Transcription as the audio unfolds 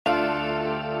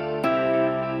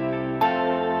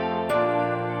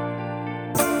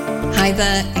Hi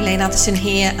there, Elaine Atherton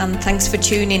here, and thanks for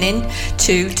tuning in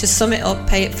to Sum It Up,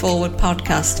 Pay It Forward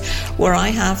podcast, where I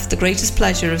have the greatest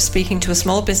pleasure of speaking to a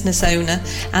small business owner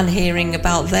and hearing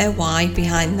about their why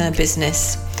behind their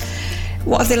business.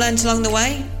 What have they learned along the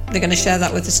way? They're going to share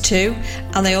that with us too,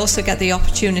 and they also get the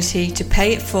opportunity to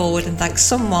pay it forward and thank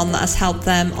someone that has helped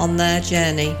them on their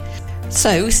journey.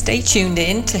 So stay tuned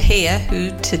in to hear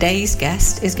who today's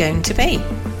guest is going to be.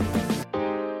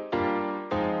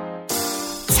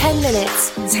 10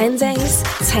 minutes, 10 days,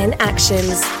 10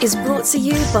 actions is brought to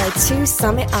you by To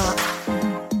Sum It Up.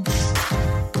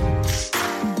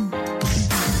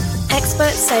 Expert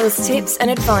sales tips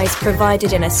and advice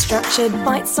provided in a structured,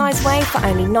 bite-sized way for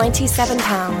only £97.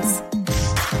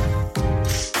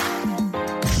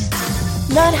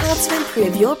 Learn how to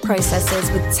improve your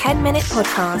processes with 10-minute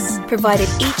podcasts provided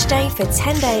each day for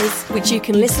 10 days, which you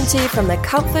can listen to from the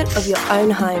comfort of your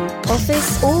own home,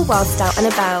 office, or whilst out and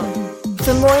about.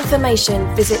 For more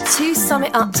information, visit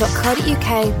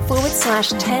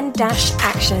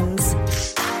tosummitup.co.uk/10-actions.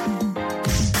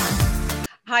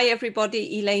 Hi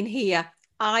everybody, Elaine here.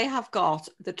 I have got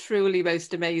the truly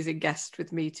most amazing guest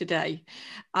with me today,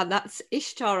 and that's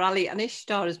Ishtar Ali. And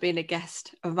Ishtar has been a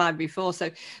guest of mine before, so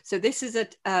this is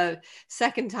a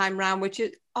second time round, which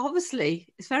is obviously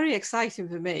it's very exciting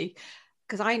for me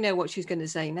because I know what she's going to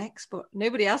say next, but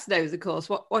nobody else knows, of course,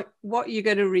 what you're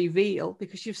going to reveal,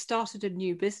 because you've started a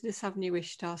new business, haven't you,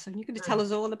 Ishtar? So you're going to tell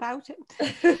us all about it.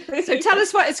 So tell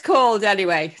us what it's called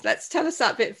anyway. Let's tell us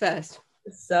that bit first.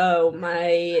 So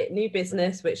my new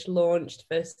business, which launched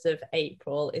 1st of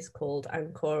April, is called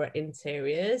Ancora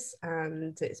Interiors,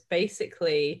 and it's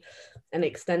basically an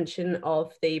extension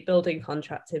of the building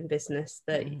contracting business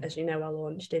that, as you know, I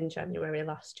launched in January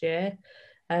last year.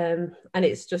 And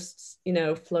it's just,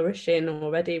 flourishing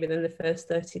already within the first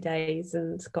 30 days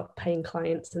and got paying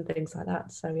clients and things like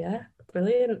that. So, yeah,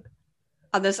 brilliant.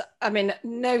 And there's,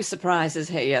 no surprises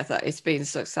here that it's been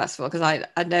successful, because I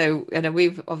know,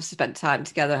 we've obviously spent time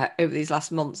together over these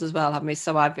last months as well, haven't we?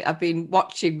 So I've been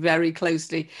watching very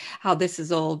closely how this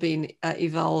has all been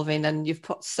evolving, and you've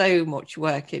put so much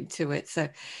work into it. So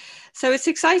it's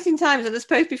exciting times. And I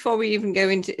suppose before we even go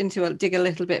into dig a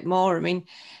little bit more,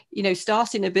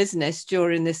 starting a business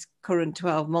during this current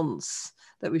 12 months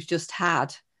that we've just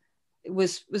had, it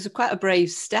was quite a brave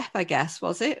step, I guess,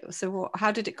 was it? So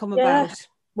how did it come about?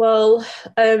 Well,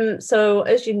 so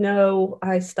as you know,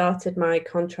 I started my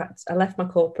contract. I left my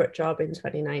corporate job in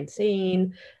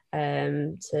 2019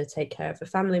 to take care of a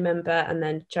family member. And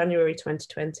then January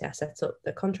 2020, I set up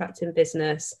the contracting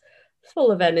business,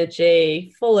 full of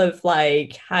energy, full of high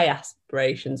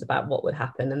aspirations about what would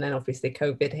happen. And then obviously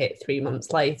COVID hit 3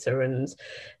 months later, and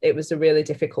it was a really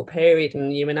difficult period.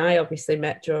 And you and I obviously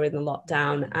met during the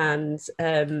lockdown, and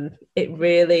it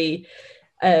really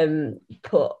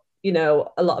put a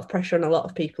lot of pressure on a lot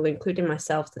of people, including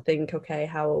myself, to think, okay,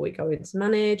 how are we going to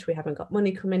manage? We haven't got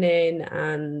money coming in.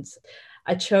 And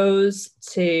I chose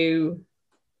to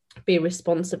be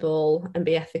responsible and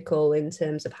be ethical in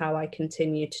terms of how I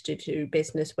continued to do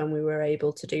business when we were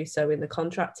able to do so in the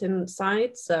contracting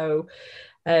side. So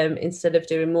instead of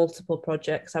doing multiple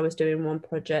projects, I was doing one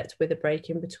project with a break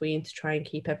in between to try and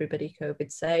keep everybody COVID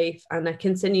safe. And I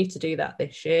continue to do that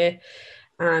this year.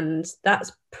 And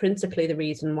that's principally the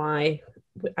reason why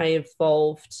I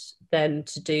evolved then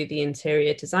to do the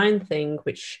interior design thing,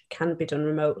 which can be done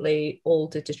remotely, all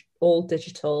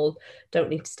digital, don't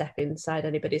need to step inside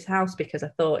anybody's house, because I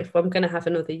thought if I'm going to have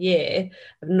another year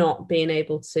of not being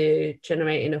able to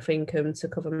generate enough income to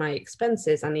cover my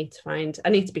expenses, I need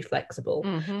to be flexible.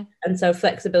 Mm-hmm. And so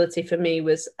flexibility for me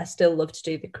was, I still love to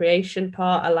do the creation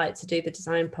part. I like to do the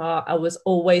design part. I was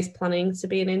always planning to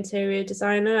be an interior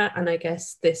designer. And I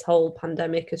guess this whole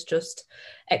pandemic has just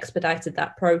expedited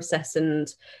that process. And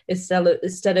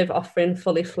instead of offering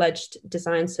fully fledged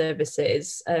design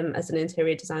services as an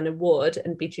interior designer would,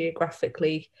 and be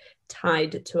geographically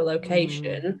tied to a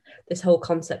location, this whole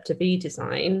concept of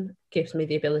e-design gives me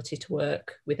the ability to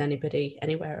work with anybody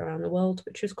anywhere around the world,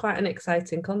 which is quite an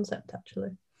exciting concept, actually.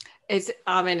 It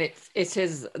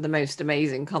is the most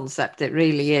amazing concept. It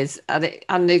really is.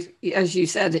 And as you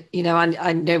said,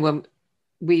 I know when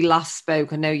we last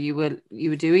spoke, I know you were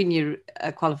doing your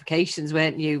qualifications,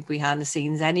 weren't you, behind the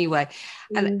scenes anyway?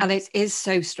 And it is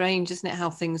so strange, isn't it,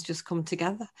 how things just come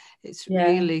together? It's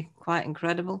really quite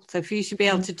incredible. So if you should be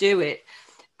able to do it,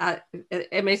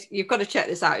 you've got to check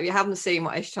this out. If you haven't seen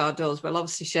what Ishtar does, we'll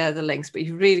obviously share the links, but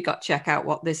you've really got to check out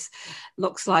what this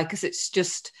looks like, because it's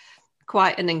just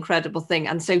quite an incredible thing,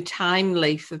 and so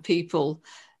timely for people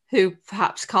who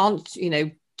perhaps can't,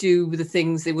 do the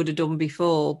things they would have done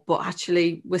before. But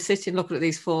actually, we're sitting looking at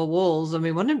these four walls, and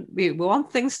we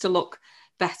want things to look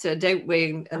better, don't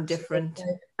we, and different.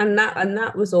 And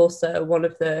that was also one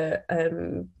of the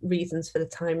reasons for the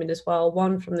timing as well.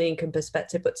 One, from the income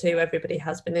perspective, but two, everybody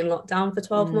has been in lockdown for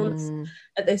 12 months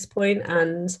at this point,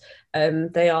 and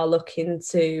they are looking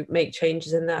to make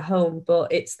changes in their home.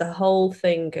 But it's the whole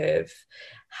thing of,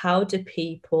 how do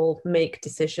people make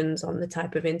decisions on the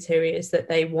type of interiors that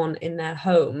they want in their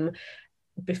home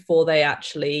before they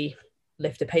actually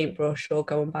lift a paintbrush or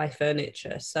go and buy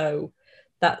furniture? So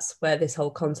that's where this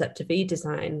whole concept of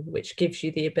e-design, which gives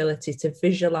you the ability to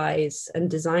visualize and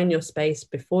design your space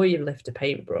before you lift a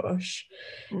paintbrush,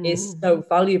 is so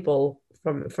valuable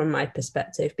from my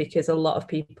perspective, because a lot of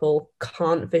people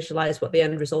can't visualize what the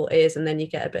end result is, and then you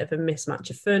get a bit of a mismatch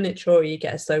of furniture, or you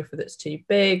get a sofa that's too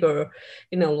big, or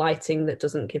lighting that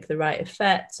doesn't give the right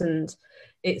effect. And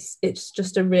it's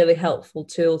just a really helpful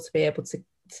tool to be able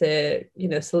to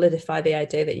solidify the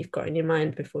idea that you've got in your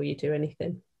mind before you do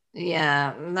anything.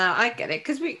 Yeah, no, I get it,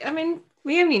 because we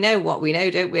only know what we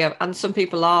know, don't we? And some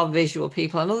people are visual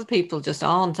people, and other people just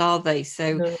aren't, are they?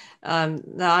 So, no,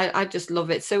 I just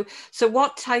love it. So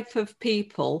what type of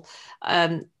people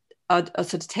are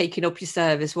sort of taking up your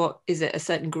service? What is it? A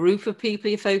certain group of people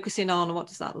you're focusing on, and what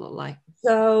does that look like?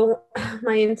 So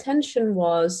my intention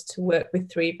was to work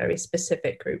with 3 very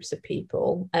specific groups of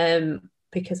people.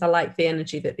 Because I like the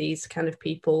energy that these kind of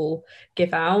people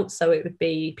give out. So it would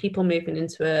be people moving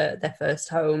into their first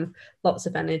home, lots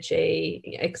of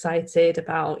energy, excited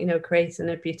about, creating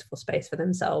a beautiful space for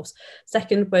themselves.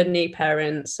 Second were new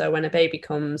parents. So when a baby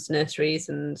comes, nurseries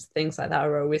and things like that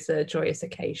are always a joyous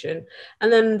occasion.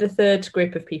 And then the third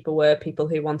group of people were people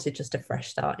who wanted just a fresh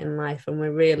start in life and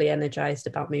were really energized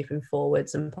about moving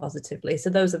forwards and positively. So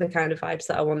those are the kind of vibes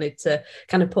that I wanted to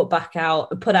kind of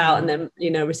put out and then,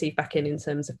 receive back in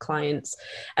terms of clients.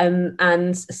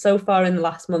 And so far in the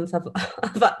last month,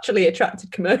 I've actually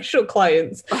attracted commercial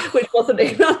clients, which wasn't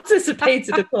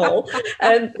anticipated at all,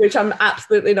 which I'm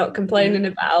absolutely not complaining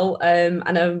about. And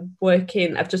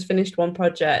I've just finished one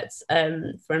project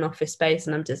for an office space,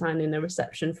 and I'm designing a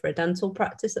reception for a dental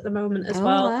practice at the moment as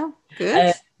well. Wow.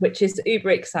 Good. Which is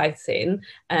uber exciting.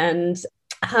 And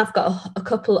I have got a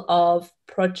couple of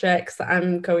projects that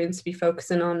I'm going to be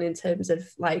focusing on in terms of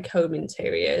like home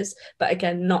interiors, but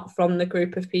again, not from the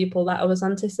group of people that I was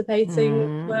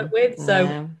anticipating work with.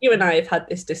 So you and I have had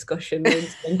this discussion in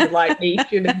terms of like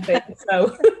niche and things.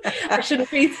 So I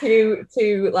shouldn't be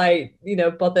too like,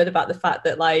 bothered about the fact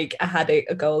that like I had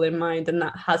a goal in mind and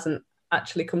that hasn't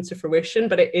actually come to fruition,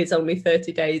 but it is only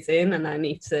 30 days in, and I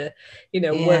need to,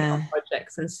 work on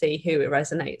projects and see who it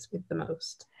resonates with the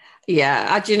most. Yeah,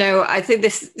 I think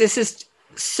this is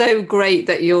so great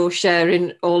that you're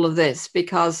sharing all of this,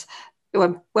 because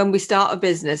when we start a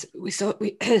business, we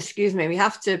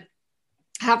have to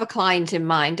have a client in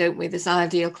mind, don't we? This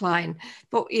ideal client.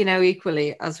 But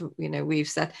equally, as we've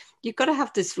said, you've got to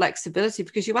have this flexibility,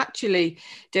 because you actually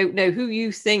don't know who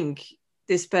you think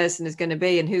this person is going to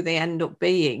be and who they end up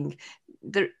being.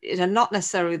 They're not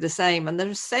necessarily the same. And there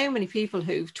are so many people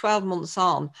who 12 months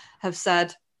on have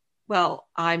said, well,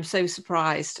 I'm so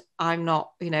surprised. I'm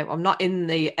not in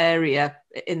the area,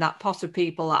 in that pot of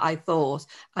people that I thought.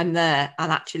 I'm there.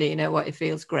 And actually, it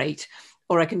feels great.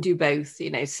 Or I can do both,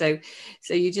 so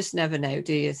you just never know,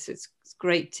 do you? So it's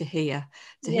great to hear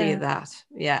that.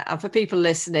 Yeah. And for people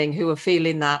listening who are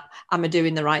feeling that, am I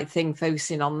doing the right thing,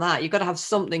 focusing on that? You've got to have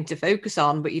something to focus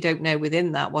on, but you don't know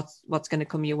within that what's going to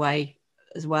come your way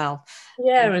as well.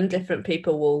 Yeah, and different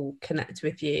people will connect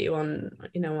with you on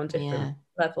different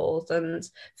levels. And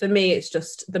for me, it's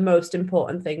just the most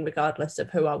important thing, regardless of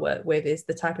who I work with, is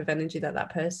the type of energy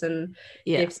that person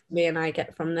gives me and I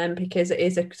get from them, because it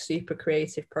is a super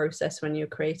creative process when you're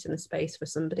creating a space for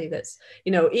somebody that's,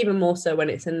 even more so when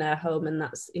it's in their home and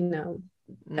that's,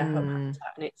 their home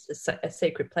habitat and it's a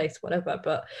sacred place, whatever.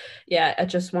 But yeah, I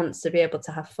just want to be able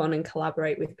to have fun and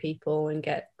collaborate with people and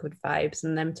get good vibes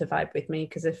and them to vibe with me,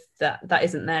 because if that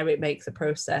isn't there, it makes the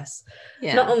process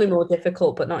not only more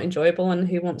difficult but not enjoyable, and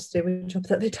who wants to do a job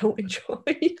that they don't enjoy?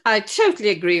 I totally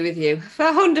agree with you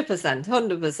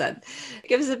 100%.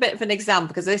 Give us a bit of an example,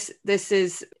 because this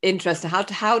is interesting.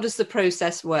 How does the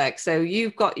process work? So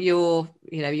you've got your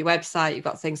your website, you've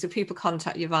got things, so people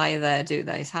contact you via there, do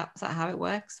they? Is that how it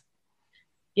works?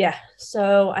 Yeah,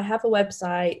 so I have a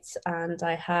website and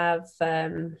I have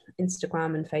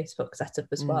Instagram and Facebook set up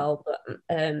as well, but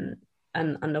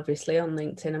and obviously on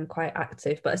LinkedIn I'm quite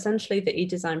active. But essentially the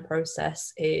e-design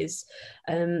process is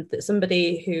that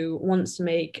somebody who wants to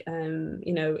make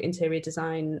interior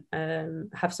design,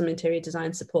 have some interior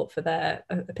design support for a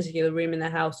particular room in their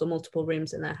house, or multiple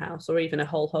rooms in their house, or even a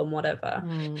whole home, whatever,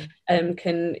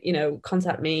 can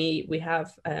contact me. We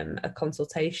have a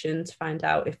consultation to find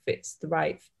out if it's the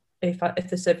right, if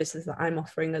the services that I'm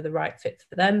offering are the right fit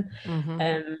for them,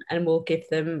 and we'll give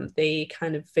them the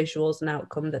kind of visuals and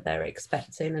outcome that they're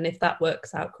expecting. And if that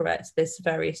works out correct, there's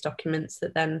various documents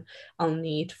that then I'll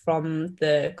need from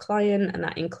the client, and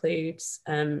that includes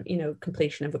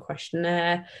completion of a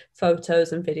questionnaire,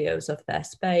 photos and videos of their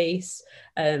space,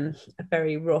 a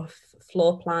very rough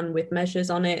floor plan with measures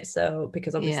on it, so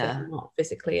because obviously I'm not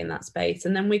physically in that space.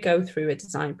 And then we go through a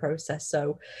design process,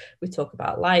 so we talk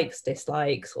about likes,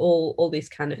 dislikes, all these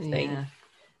kind of things.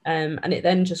 And it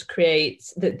then just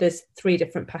creates there's 3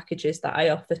 different packages that I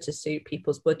offer to suit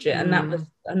people's budget. And that was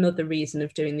another reason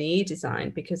of doing the e-design,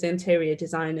 because interior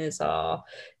designers are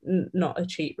not a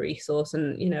cheap resource.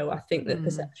 And I think the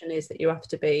perception is that you have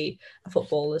to be a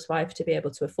footballer's wife to be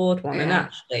able to afford one. And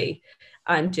actually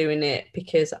I'm doing it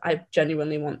because I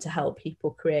genuinely want to help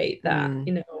people create that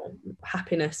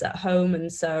happiness at home.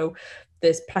 And so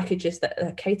there's packages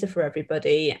that cater for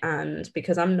everybody, and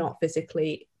because I'm not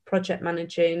physically project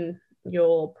managing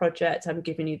your project, I'm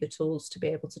giving you the tools to be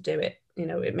able to do it.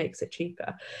 It makes it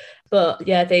cheaper. But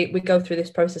we go through this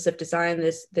process of design.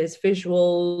 There's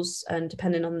visuals, and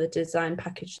depending on the design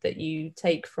package that you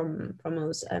take from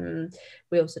us,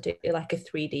 we also do like a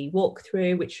 3D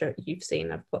walkthrough, which you've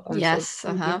seen I've put on. Yes,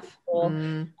 I have. Before,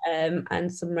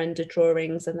 and some render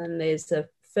drawings, and then there's a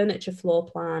furniture floor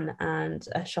plan and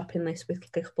a shopping list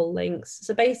with clickable links.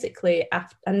 So basically,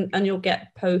 and you'll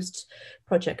get post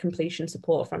project completion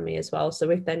support from me as well. So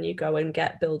if then you go and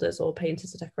get builders or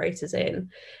painters or decorators in,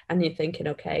 and you're thinking,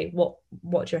 okay, what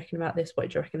do you reckon about this? What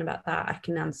do you reckon about that? I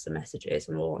can answer messages,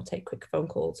 and we'll take quick phone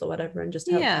calls or whatever, and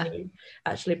just help you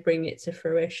actually bring it to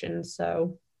fruition.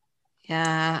 So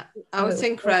it's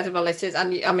incredible. It is.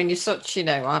 And I mean, you're such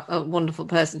a wonderful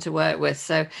person to work with,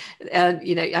 so and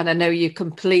I know you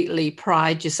completely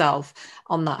pride yourself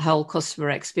on that whole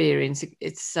customer experience.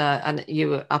 It's and you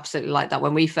were absolutely like that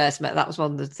when we first met. That was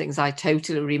one of the things I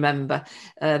totally remember,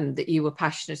 that you were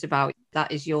passionate about.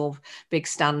 That is your big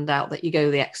standout, that you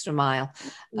go the extra mile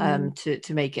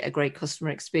to make it a great customer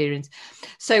experience.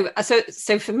 So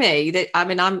for me,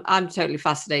 I'm totally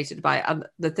fascinated by it, and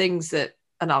the things that,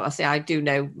 and obviously I do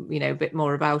know, a bit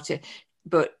more about it,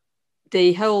 but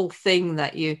the whole thing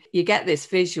that you get this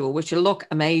visual, which will look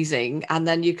amazing, and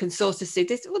then you can sort of see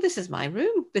this, this is my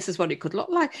room, this is what it could look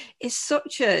like. It's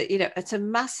such a, it's a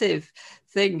massive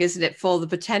thing, isn't it, for the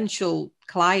potential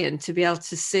client to be able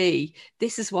to see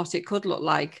this is what it could look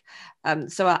like.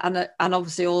 And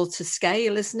obviously all to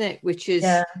scale, isn't it? Which is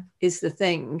the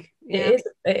thing. It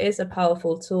is a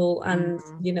powerful tool, and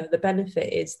the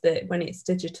benefit is that when it's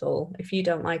digital, if you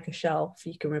don't like a shelf,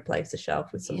 you can replace the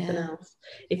shelf with something else.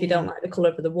 If you don't like the colour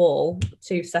of the wall,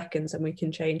 2 seconds and we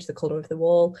can change the colour of the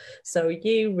wall. So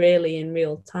you really in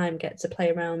real time get to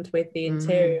play around with the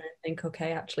interior and think,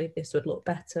 okay, actually this would look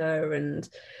better, and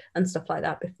stuff like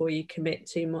that before you commit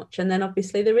too much. And then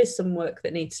obviously there is some work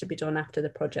that needs to be done after the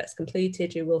project's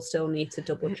completed. You will still need to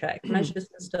double check measures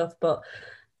and stuff, but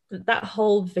that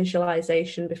whole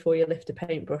visualization before you lift a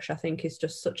paintbrush, I think, is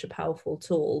just such a powerful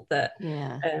tool that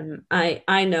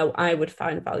I know I would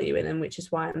find value in, and which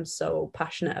is why I'm so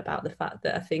passionate about the fact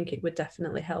that I think it would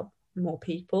definitely help more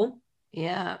people.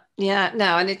 No,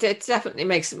 and it definitely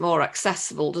makes it more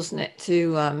accessible, doesn't it,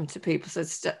 to people? So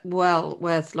it's well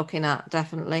worth looking at,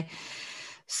 definitely.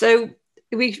 So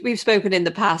we've spoken in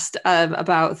the past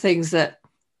about things that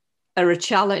are a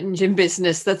challenge in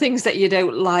business, the things that you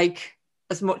don't like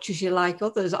as much as you like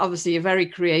others. Obviously, you're very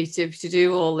creative to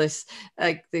do all this,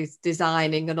 this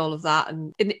designing and all of that.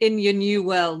 And in your new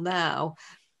world now,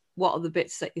 what are the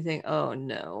bits that you think, oh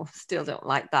no, still don't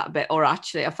like that bit, or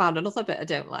actually I found another bit I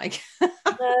don't like?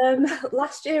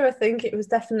 Last year I think it was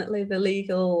definitely the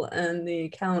legal and the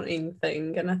accounting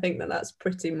thing, and I think that's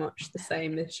pretty much the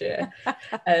same this year.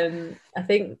 I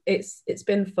think it's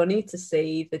been funny to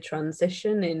see the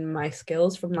transition in my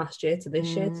skills from last year to this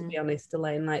year, to be honest,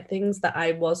 Elaine. Like things that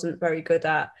I wasn't very good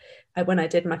at when I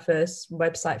did my first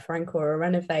website for Ancora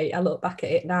Renovate, I look back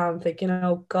at it now and thinking,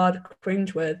 oh God,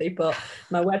 cringeworthy. But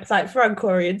my website for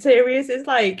Ancora Interiors is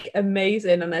like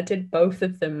amazing. And I did both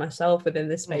of them myself within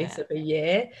the space of a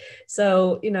year.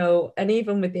 So, and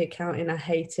even with the accounting, I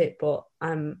hate it, but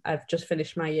I've just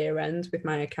finished my year end with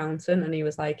my accountant, and he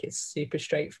was like, it's super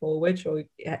straightforward, your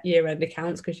year end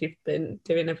accounts, because you've been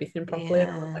doing everything properly.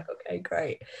 And I was like, okay,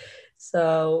 great.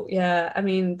 So yeah, I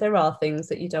mean, there are things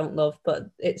that you don't love, but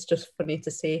it's just funny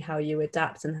to see how you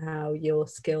adapt and how your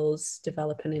skills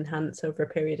develop and enhance over a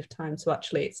period of time. So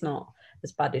actually it's not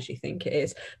as bad as you think it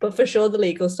is. But for sure, the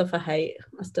legal stuff I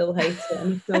still hate it,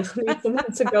 and I still need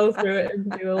someone to go through it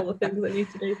and do all the things I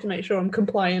need to do to make sure I'm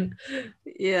compliant.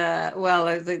 Yeah, well,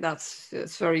 I think that's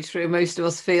very true. Most of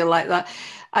us feel like that.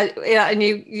 Yeah, and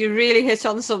you really hit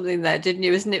on something there, didn't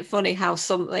you? Isn't it funny how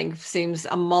something seems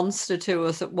a monster to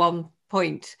us at one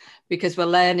point because we're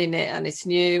learning it and it's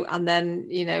new, and then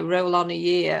roll on a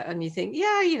year and you think,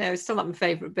 yeah, it's still not my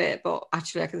favorite bit, but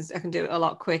actually I can do it a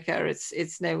lot quicker.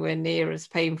 It's nowhere near as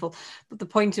painful. But the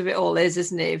point of it all is,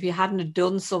 isn't it? If you hadn't have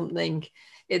done something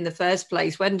in the first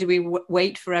place, when do we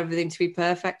wait for everything to be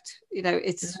perfect?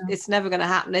 It's never going to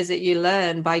happen, is it? You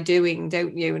learn by doing,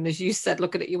 don't you? And as you said,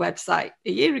 looking at your website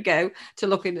a year ago to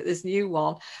looking at this new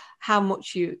one, how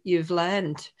much you've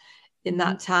learned in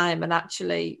that time, and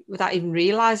actually without even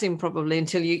realizing probably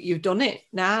until you've done it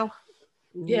now.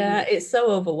 Yeah, it's so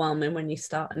overwhelming when you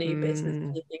start a new business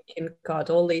and you're thinking, God,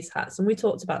 all these hats. And we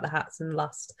talked about the hats in the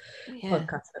last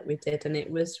podcast that we did, and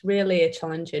it was really a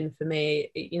challenging for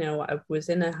me. I was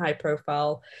in a high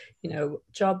profile,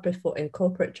 job before, in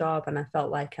corporate job, and I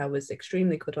felt like I was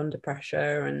extremely good under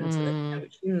pressure and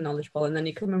extremely knowledgeable. And then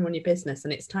you come and run your business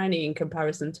and it's tiny in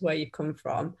comparison to where you come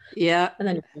from. Yeah. And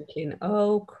then you're thinking,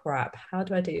 oh crap, how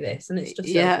do I do this? And it's just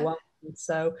overwhelming.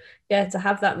 So yeah, to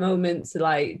have that moment to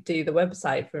like do the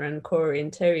website for Ancora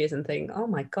Interiors and think, oh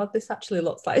my God, this actually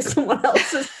looks like someone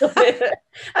else has done it.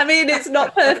 I mean, it's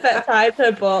not perfect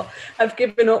either, but I've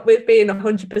given up with being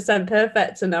 100%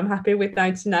 perfect and I'm happy with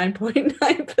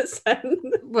 99.9%.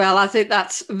 Well, I think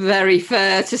that's very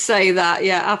fair to say that.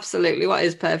 Yeah, absolutely. What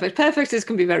is perfect? Perfect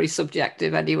can be very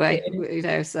subjective anyway,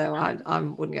 so I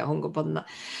wouldn't get hung up on that.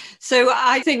 So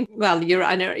I think, well, you're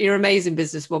an amazing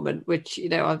businesswoman, which,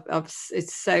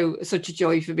 it's such a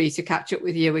joy for me to catch up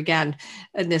with you again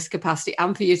in this capacity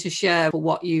and for you to share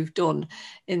what you've done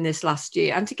in this last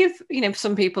year and to give,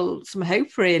 some people some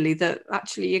hope really that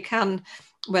actually you can,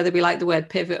 whether we like the word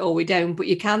pivot or we don't, but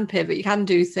you can pivot, you can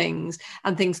do things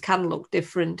and things can look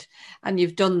different, and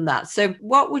you've done that. So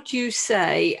what would you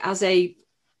say as a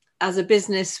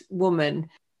business woman,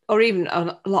 or even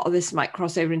a lot of this might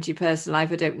cross over into your personal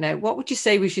life, I don't know, what would you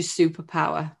say was your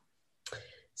superpower?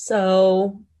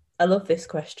 So I love this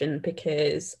question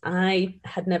because I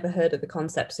had never heard of the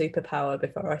concept superpower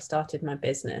before I started my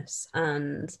business.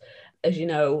 And as you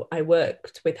know, I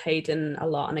worked with Hayden a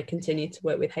lot and I continue to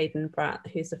work with Hayden Bratt,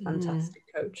 who's a fantastic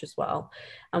coach as well.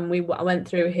 And I went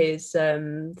through his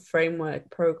framework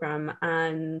program,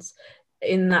 and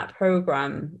in that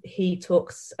program, he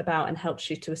talks about and helps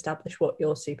you to establish what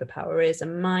your superpower is.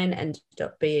 And mine ended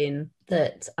up being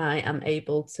that I am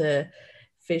able to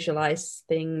visualize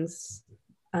things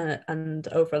and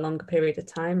over a longer period of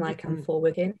time, like I'm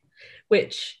forwarding,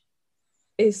 which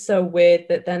is so weird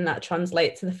that then that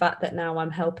translates to the fact that now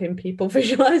I'm helping people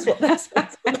visualize what they're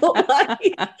supposed to look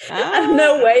like. And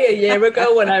no way a year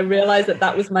ago when I realized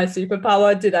that was my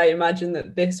superpower did I imagine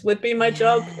that this would be my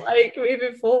job, like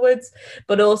moving forwards.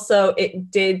 But also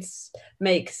it did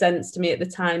make sense to me at the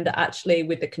time that actually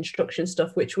with the construction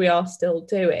stuff, which we are still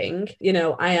doing,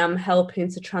 I am helping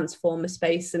to transform a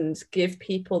space and give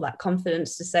people that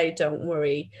confidence to say, don't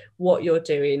worry, what you're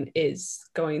doing is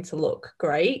going to look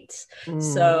great.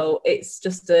 So it's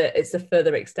just it's a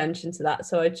further extension to that.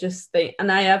 So I just think,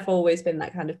 and I have always been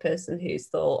that kind of person who's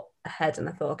thought ahead, and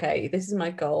I thought, okay, this is my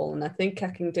goal and I think I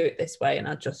can do it this way, and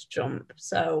I just jump.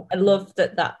 So I love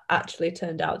that actually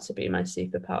turned out to be my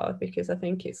superpower, because I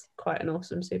think it's quite an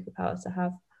awesome superpower to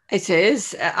have. It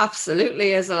is,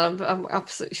 absolutely is. I'm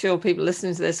absolutely sure people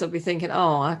listening to this will be thinking,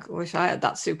 oh, I wish I had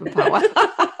that superpower.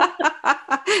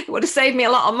 It would have saved me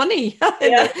a lot of money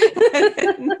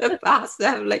in the past,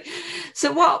 definitely.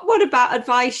 So what about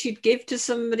advice you'd give to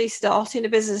somebody starting a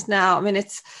business now? I mean,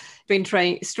 it's been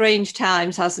strange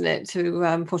times, hasn't it,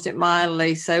 to put it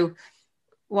mildly. So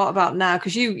what about now?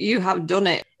 Because you have done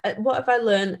it. What have I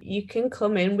learned? You can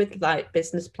come in with like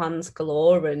business plans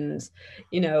galore and,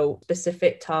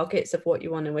 specific targets of what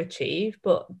you want to achieve,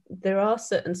 but there are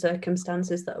certain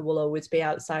circumstances that will always be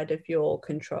outside of your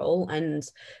control. And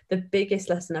the biggest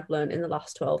lesson I've learned in the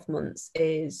last 12 months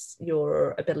is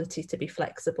your ability to be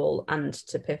flexible and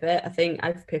to pivot. I think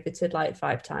I've pivoted like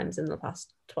 5 times in the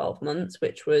past 12 months,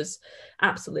 which was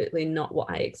absolutely not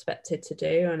what I expected to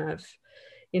do. And I've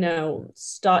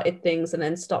started things and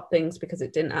then stopped things because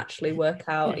it didn't actually work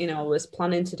out. I was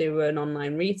planning to do an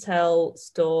online retail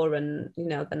store, and,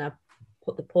 then I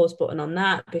put the pause button on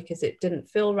that because it didn't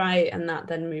feel right. And that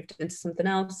then moved into something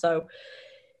else. So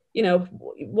you know,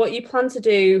 what you plan to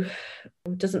do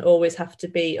doesn't always have to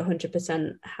be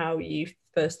 100% how you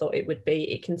first thought it would be.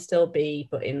 It can still be,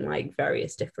 but in like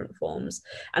various different forms.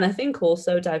 And I think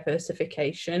also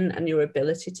diversification and your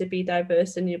ability to be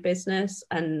diverse in your business.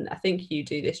 And I think you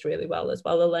do this really well as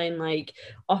well, Elaine, like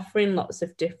offering lots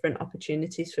of different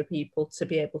opportunities for people to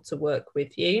be able to work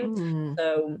with you.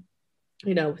 So,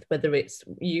 you know, whether it's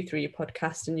you through your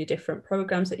podcast and your different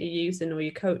programs that you're using, or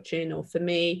your coaching, or for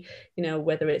me, you know,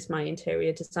 whether it's my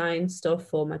interior design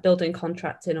stuff or my building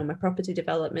contracting or my property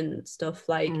development stuff,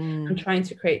 like I'm trying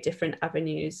to create different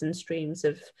avenues and streams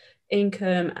of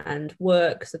income and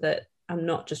work so that I'm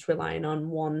not just relying on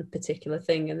one particular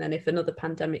thing. And then if another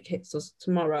pandemic hits us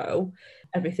tomorrow,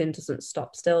 everything doesn't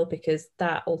stop still, because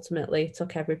that ultimately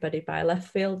took everybody by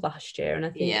left field last year. And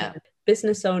I think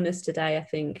business owners today, I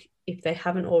think if they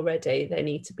haven't already, they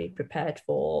need to be prepared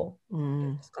for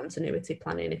continuity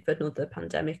planning. If another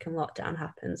pandemic and lockdown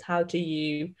happens, how do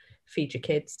you feed your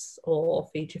kids or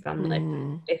feed your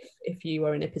family if you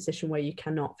are in a position where you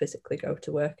cannot physically go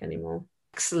to work anymore?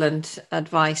 Excellent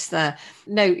advice there.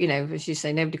 No, you know, as you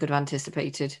say, nobody could have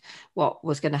anticipated what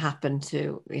was going to happen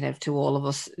to, you know, to all of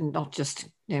us, not just,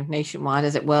 you know, nationwide,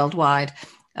 is it worldwide?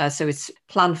 So it's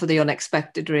plan for the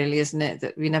unexpected, really, isn't it?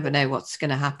 That we never know what's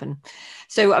going to happen.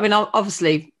 So, I mean,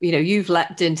 obviously, you know, you've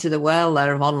leapt into the well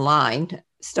there of online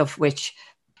stuff, which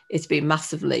it's been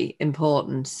massively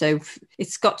important. So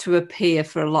it's got to appear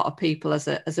for a lot of people as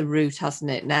a route,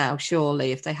 hasn't it now,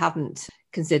 surely, if they haven't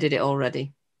considered it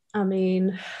already? I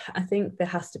mean, I think there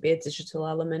has to be a digital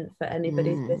element for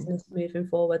anybody's business moving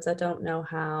forwards. I don't know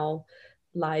how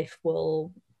life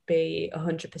will be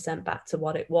 100% back to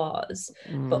what it was,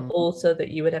 but also that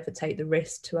you would ever take the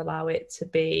risk to allow it to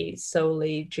be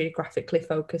solely geographically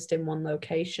focused in one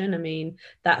location. I mean,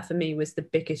 that for me was the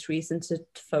biggest reason to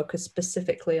focus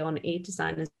specifically on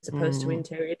e-design as opposed to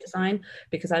interior design,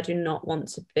 because I do not want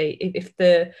to be, if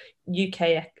the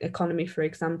UK economy, for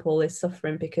example, is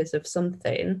suffering because of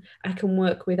something, I can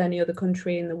work with any other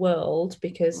country in the world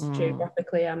because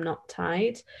geographically I'm not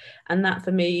tied. And that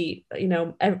for me, you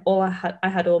know, I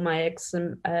had all my eggs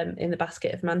in the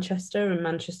basket of Manchester, and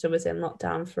Manchester was in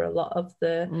lockdown for a lot of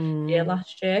the year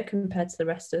last year compared to the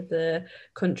rest of the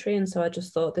country. And so I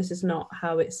just thought, this is not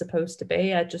how it's supposed to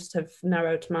be. I just have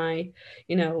narrowed my,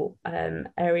 you know,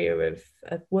 area of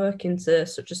work into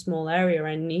such a small area.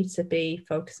 I need to be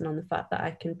focusing on the fact that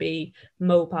I can be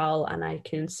mobile and I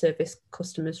can service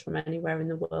customers from anywhere in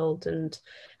the world, and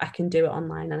I can do it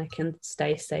online, and I can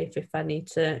stay safe if I need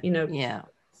to, you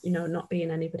know, not be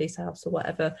in anybody's house or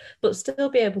whatever, but still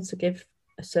be able to give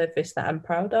a service that I'm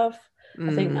proud of.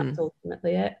 I think that's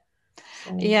ultimately it.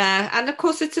 Yeah, and of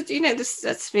course it's you know, this,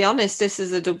 let's be honest, this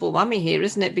is a double whammy here,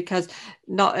 isn't it? Because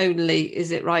not only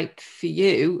is it right for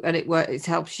you and it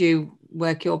helps you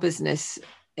work your business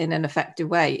in an effective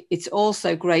way, it's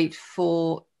also great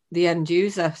for the end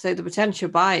user. So the potential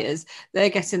buyers, they're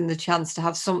getting the chance to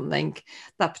have something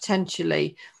that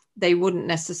potentially they wouldn't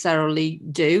necessarily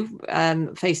do,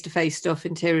 face-to-face stuff,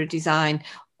 interior design,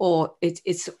 or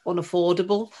it's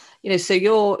unaffordable, you know.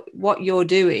 So what you're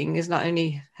doing is not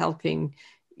only helping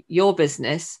your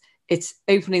business, it's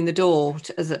opening the door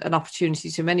as an opportunity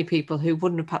to many people who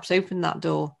wouldn't have perhaps opened that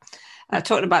door.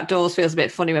 Talking about doors feels a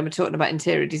bit funny when we're talking about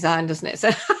interior design, doesn't it?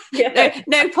 So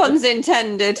no puns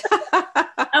intended.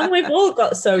 And we've all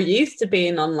got so used to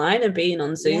being online and being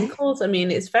on Zoom calls. I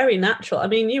mean, it's very natural. I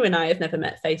mean, you and I have never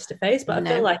met face to face, but I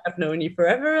feel like I've known you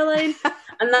forever, Elaine.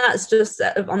 And that's just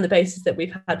on the basis that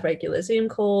we've had regular Zoom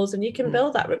calls, and you can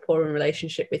build that rapport and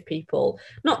relationship with people,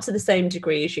 not to the same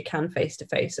degree as you can face to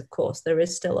face. Of course, there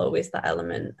is still always that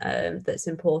element that's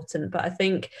important. But I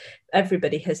think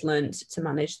everybody has learned to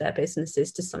manage their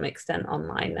businesses to some extent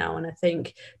online now. And I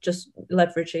think just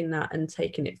leveraging that and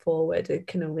taking it forward, it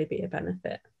can only be a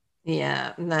benefit.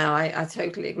 Yeah, no, I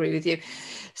totally agree with you.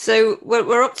 So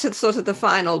we're up to sort of the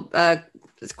final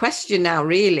question now,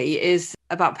 really, is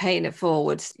about paying it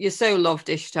forward. You're so loved,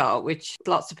 Ishtar, which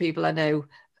lots of people I know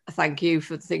thank you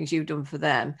for the things you've done for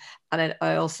them. And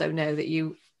I also know that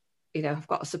you know, have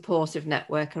got a supportive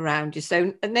network around you.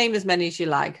 So name as many as you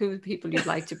like. Who are the people you'd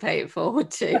like to pay it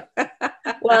forward to?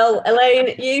 Well,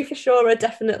 Elaine, you for sure are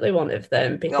definitely one of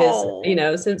them, because, you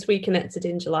know, since we connected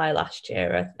in July last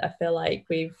year, I feel like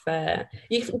we've,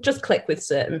 you just click with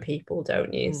certain people,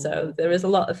 don't you? So there is a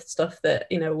lot of stuff that,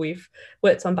 you know, we've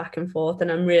worked on back and forth,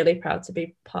 and I'm really proud to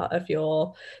be part of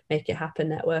your Make It Happen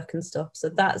network and stuff. So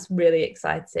that's really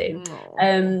exciting.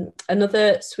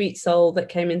 Another sweet soul that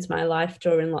came into my life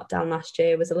during lockdown last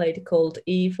year was a lady called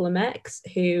Eve Lamex,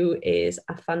 who is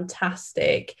a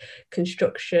fantastic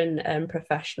construction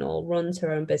professional, runs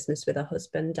her own business with her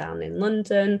husband down in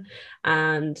London,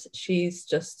 and she's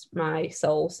just my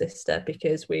soul sister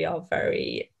because we are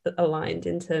very aligned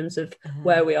in terms of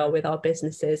where we are with our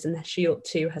businesses, and she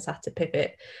too has had to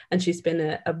pivot, and she's been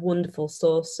a wonderful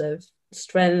source of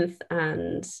strength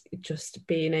and just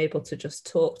being able to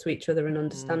just talk to each other and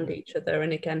understand each other.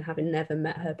 And again, having never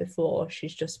met her before,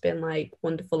 she's just been like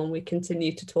wonderful, and we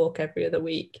continue to talk every other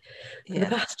week for the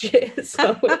past year.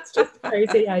 So it's just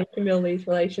crazy how you can build these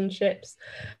relationships.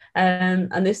 And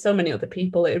there's so many other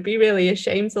people. It would be really a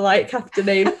shame to like have to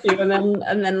name a few and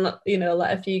then you know,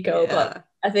 let a few go. But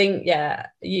I think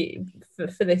you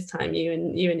for this time, you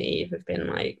and Eve have been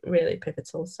like really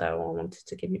pivotal. So I wanted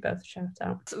to give you both a shout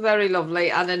out. It's very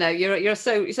lovely, and I know you're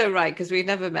so right, because we've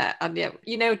never met, and yet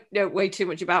you know way too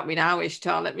much about me now,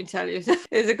 Ishtar. Let me tell you,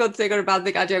 it's a good thing or a bad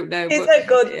thing, I don't know. It's a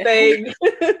good thing.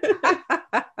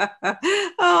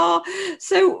 Oh,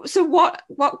 so what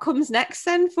comes next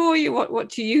then for you? What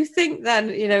do you think then?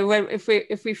 You know,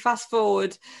 if we fast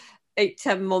forward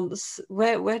 8-10 months,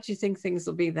 where do you think things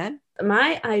will be then?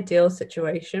 My ideal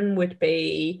situation would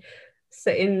be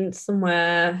sitting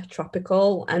somewhere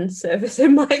tropical and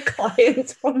servicing my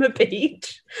clients from a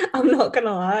beach. I'm not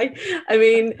gonna lie. I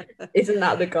mean, isn't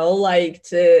that the goal? Like,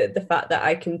 to the fact that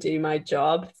I can do my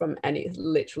job from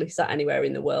literally sat anywhere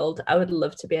in the world. I would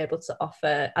love to be able to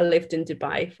offer. I lived in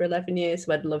Dubai for 11 years,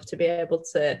 so I'd love to be able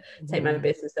to take my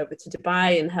business over to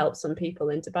Dubai and help some people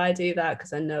in Dubai do that,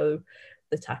 because I know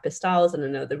the type of styles and I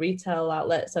know the retail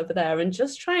outlets over there, and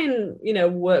just try and, you know,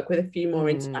 work with a few more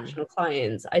international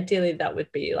clients. Ideally, that would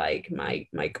be like my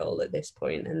goal at this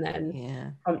point, and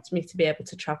then prompt me to be able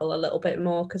to travel a little bit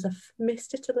more, because I've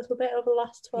missed it a little bit over the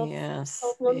last 12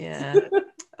 months. Yeah.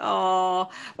 Oh,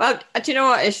 well, do you know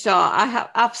what, Ishtar? I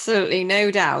have absolutely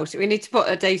no doubt. We need to put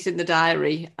a date in the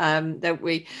diary, don't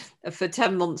we, for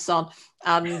 10 months on.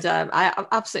 And I have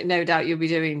absolutely no doubt you'll be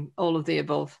doing all of the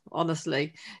above,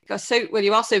 honestly. Because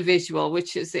you are so visual,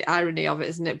 which is the irony of it,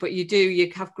 isn't it? But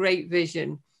you have great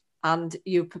vision, and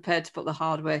you're prepared to put the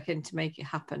hard work in to make it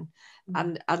happen.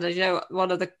 And you know, one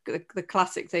of the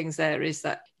classic things there is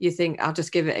that you think, I'll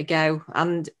just give it a go.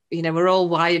 And, you know, we're all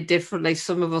wired differently.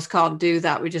 Some of us can't do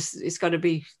that. It's got to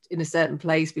be in a certain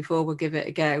place before we'll give it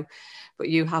a go. But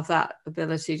you have that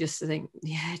ability just to think,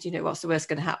 do you know, what's the worst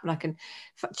going to happen? I can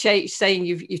change. Saying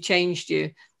you've changed your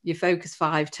focus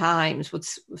 5 times would,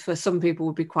 for some people,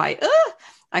 would be quite,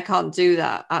 I can't do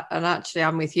that. And actually,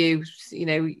 I'm with you. You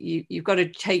know, you've got to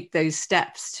take those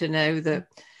steps to know that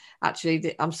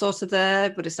actually I'm sort of there,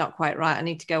 but it's not quite right. I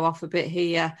need to go off a bit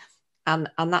here, and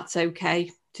that's okay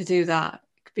to do that,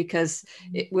 because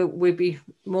we'd be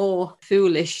more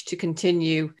foolish to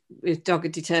continue with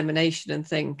dogged determination and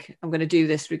think, I'm going to do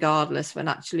this regardless, when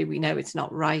actually we know it's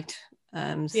not right.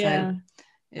 And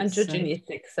judging your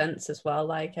sixth sense as well.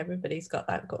 Like, everybody's got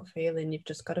that gut feeling. You've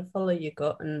just got to follow your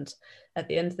gut. And at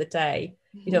the end of the day,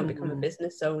 you don't become a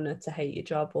business owner to hate your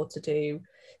job or to do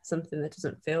something that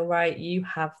doesn't feel right. You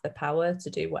have the power to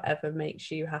do whatever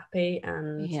makes you happy.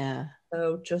 And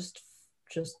so just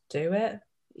do it.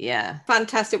 Yeah,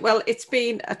 fantastic. Well, it's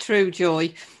been a true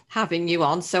joy having you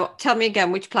on. So tell me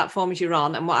again which platforms you're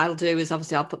on, and what I'll do is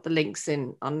obviously I'll put the links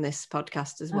in on this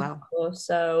podcast as well. Of course.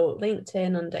 So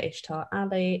LinkedIn under Ishtar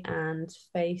Ali, and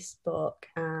Facebook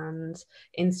and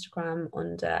Instagram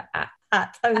under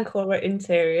at Ancora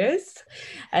Interiors,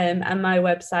 and my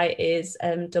website is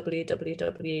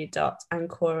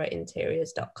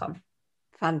www.ancorainteriors.com.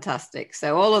 Fantastic.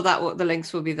 So all of that, the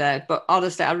links will be there. But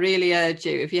honestly, I really urge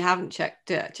you, if you haven't checked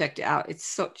it out, it's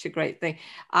such a great thing.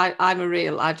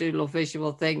 I do love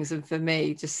visual things. And for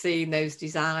me, just seeing those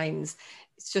designs,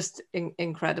 it's just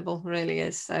incredible, really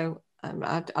is. So and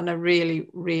I really,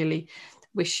 really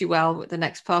wish you well with the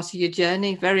next part of your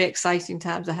journey. Very exciting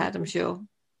times ahead, I'm sure.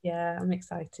 Yeah, I'm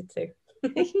excited too.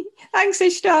 Thanks,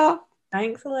 Ishtar.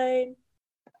 Thanks, Elaine.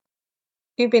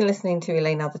 You've been listening to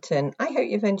Elaine Atherton. I hope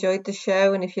you've enjoyed the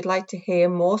show, and if you'd like to hear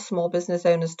more small business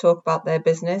owners talk about their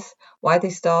business, why they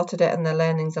started it and their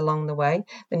learnings along the way,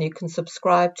 then you can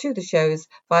subscribe to the shows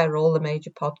via all the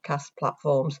major podcast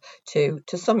platforms to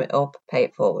sum it up, pay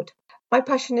it forward. My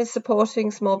passion is supporting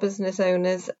small business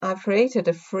owners. I've created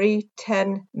a free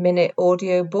 10-minute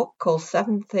audio book called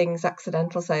 7 Things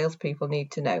Accidental Salespeople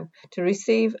Need to Know. To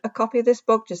receive a copy of this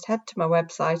book, just head to my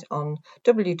website on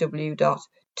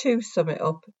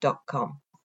www.tosummitup.com.